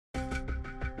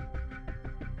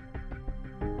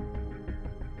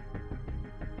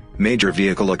Major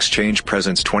Vehicle Exchange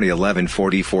presents 2011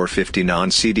 Ford E450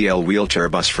 non-CDL wheelchair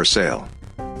bus for sale.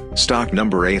 Stock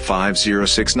number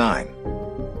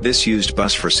A5069. This used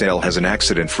bus for sale has an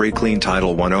accident-free clean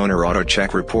Title I owner auto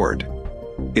check report.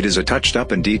 It is a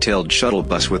touched-up and detailed shuttle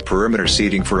bus with perimeter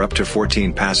seating for up to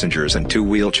 14 passengers and 2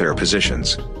 wheelchair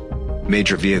positions.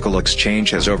 Major Vehicle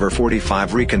Exchange has over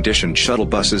 45 reconditioned shuttle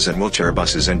buses and wheelchair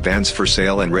buses and vans for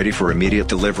sale and ready for immediate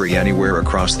delivery anywhere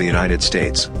across the United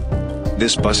States.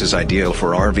 This bus is ideal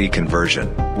for RV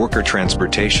conversion, worker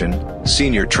transportation,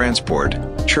 senior transport,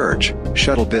 church,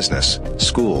 shuttle business,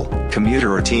 school,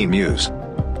 commuter or team use.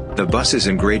 The bus is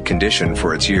in great condition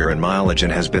for its year and mileage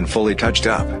and has been fully touched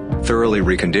up, thoroughly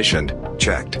reconditioned,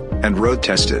 checked, and road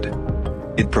tested.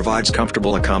 It provides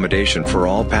comfortable accommodation for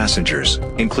all passengers,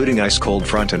 including ice-cold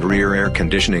front and rear air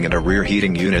conditioning and a rear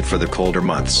heating unit for the colder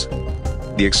months.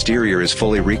 The exterior is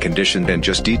fully reconditioned and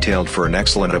just detailed for an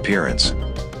excellent appearance.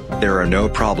 There are no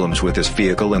problems with this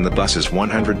vehicle and the bus is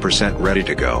 100% ready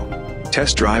to go.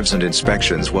 Test drives and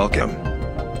inspections welcome.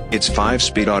 Its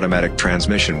 5-speed automatic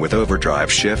transmission with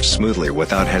overdrive shifts smoothly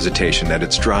without hesitation and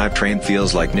its drivetrain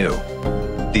feels like new.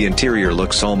 The interior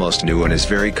looks almost new and is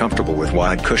very comfortable with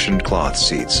wide cushioned cloth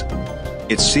seats.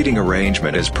 Its seating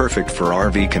arrangement is perfect for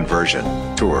RV conversion,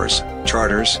 tours,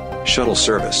 charters, shuttle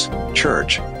service,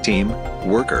 church, team,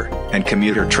 worker, and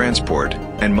commuter transport,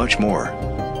 and much more.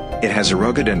 It has a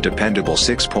rugged and dependable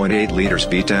 6.8 liters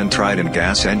V10 Triton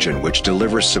gas engine which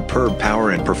delivers superb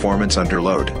power and performance under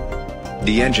load.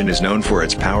 The engine is known for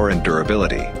its power and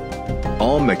durability.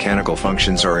 All mechanical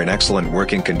functions are in excellent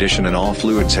working condition and all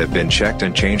fluids have been checked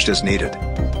and changed as needed.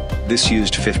 This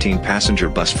used 15-passenger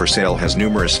bus for sale has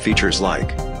numerous features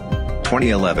like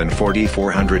 2011 Ford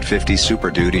E450 Super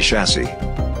Duty chassis,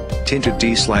 tinted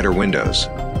D-slider windows,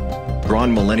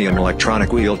 Braun Millennium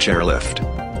electronic wheelchair lift,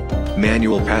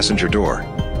 manual passenger door,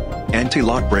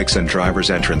 anti-lock brakes and driver's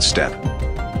entrance step,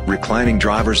 reclining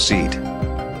driver's seat,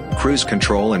 cruise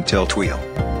control and tilt wheel,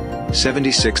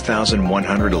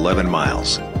 76,111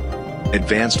 miles,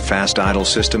 advanced fast idle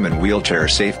system and wheelchair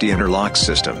safety interlock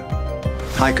system,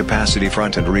 high-capacity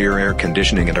front and rear air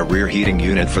conditioning and a rear heating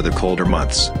unit for the colder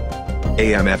months,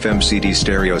 AM/FM CD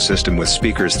stereo system with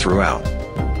speakers throughout,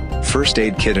 first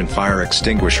aid kit and fire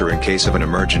extinguisher in case of an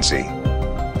emergency,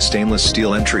 stainless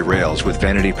steel entry rails with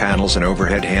vanity panels and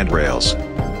overhead handrails,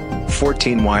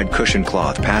 14 wide cushion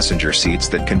cloth passenger seats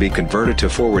that can be converted to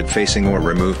forward-facing or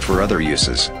removed for other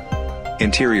uses,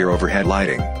 interior overhead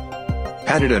lighting,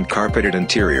 padded and carpeted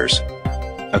interiors,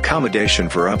 accommodation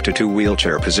for up to 2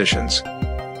 wheelchair positions,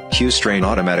 Q-strain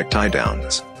automatic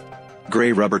tie-downs,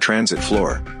 gray rubber transit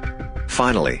floor.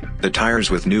 Finally, the tires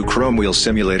with new chrome wheel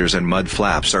simulators and mud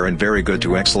flaps are in very good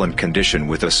to excellent condition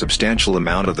with a substantial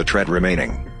amount of the tread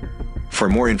remaining. For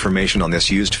more information on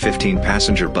this used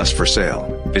 15-passenger bus for sale,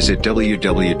 visit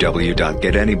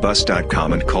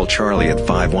www.getanybus.com and call Charlie at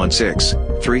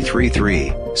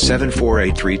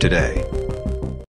 516-333-7483 today.